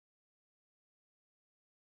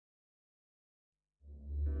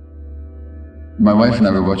My wife and I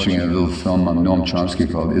were watching a little film on Noam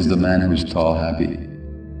Chomsky called "Is the Man Who's Tall Happy?"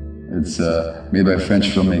 It's made by a French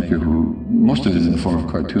filmmaker who, most of it is in the form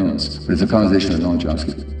of cartoons, but it's a conversation with Noam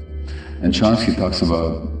Chomsky. And Chomsky talks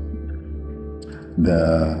about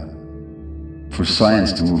for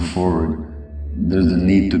science to move forward, there's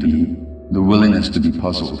the willingness to be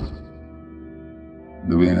puzzled.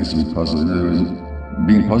 The willingness to be puzzled. In other words,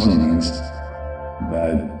 being puzzled means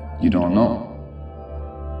that you don't know.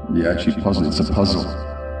 You actually puzzle. It's a puzzle.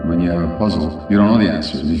 When you have a puzzle, you don't know the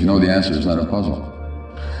answers. If you know the answer, it's not a puzzle.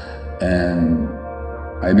 And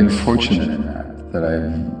I've been fortunate in that I've,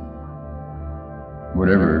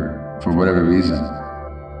 for whatever reason,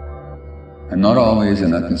 and not always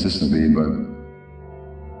and not consistently, but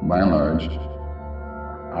by and large,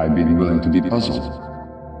 I've been willing to be puzzled.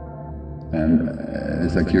 And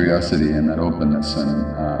it's that curiosity and that openness, and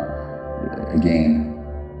again,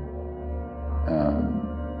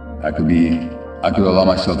 I could allow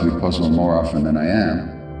myself to be puzzled more often than I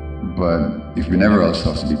am, but if we never allow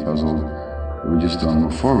ourselves to be puzzled, we just don't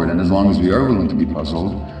move forward. And as long as we are willing to be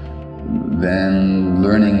puzzled, then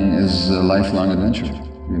learning is a lifelong adventure,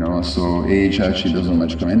 you know, so age actually doesn't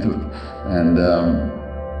much come into it. And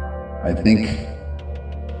I think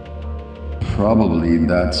probably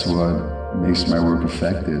that's what makes my work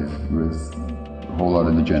effective with a whole lot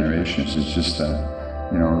of the generations. It's just that,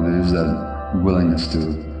 you know, there's that willingness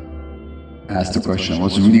to ask the question,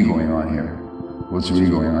 what's really going on here? What's really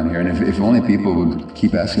going on here? And if only people would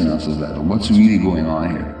keep asking themselves that, what's really going on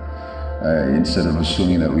here? Instead of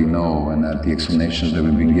assuming that we know and that the explanations that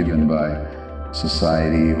we've been given by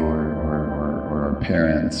society or our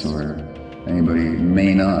parents or anybody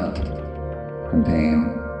may not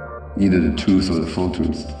contain either the truth or the full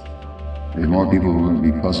truth. If more people wouldn't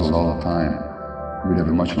be puzzled all the time, we'd have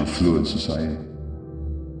a much more fluid society.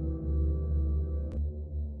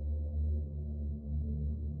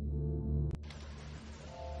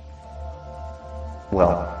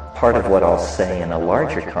 Well, part of what I'll say in a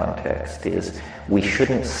larger context is we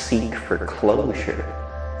shouldn't seek for closure.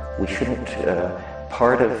 We shouldn't,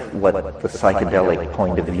 part of what the psychedelic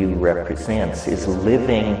point of view represents is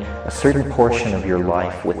living a certain portion of your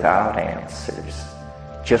life without answers.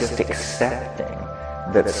 Just accepting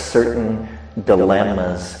that certain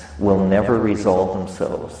dilemmas will never resolve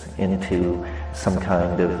themselves into some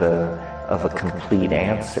kind of a complete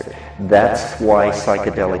answer. That's why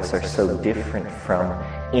psychedelics are so different from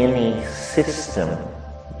any system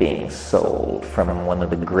being sold, from one of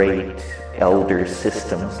the great elder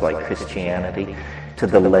systems like Christianity to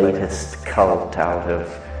the latest cult out of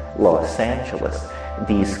Los Angeles.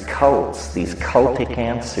 These cults, these cultic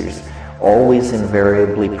answers, always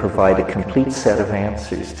invariably provide a complete set of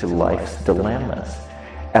answers to life's dilemmas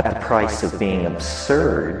at the price of being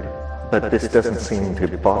absurd, but this doesn't seem to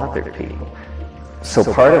bother people. So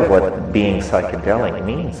part of what being psychedelic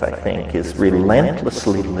means, I think, is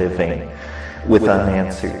relentlessly living with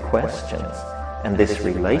unanswered questions. And this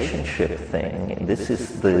relationship thing, this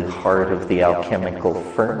is the heart of the alchemical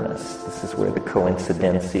furnace. This is where the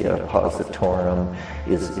coincidentia positorum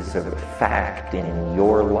is a fact in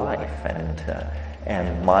your life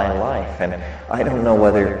and my life. And I don't know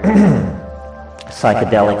whether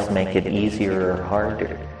psychedelics make it easier or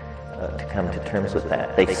harder to come to terms with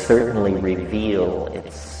that. They certainly reveal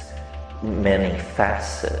its many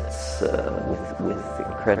facets with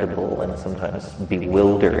incredible and sometimes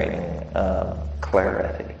bewildering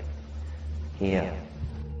clarity. Yeah.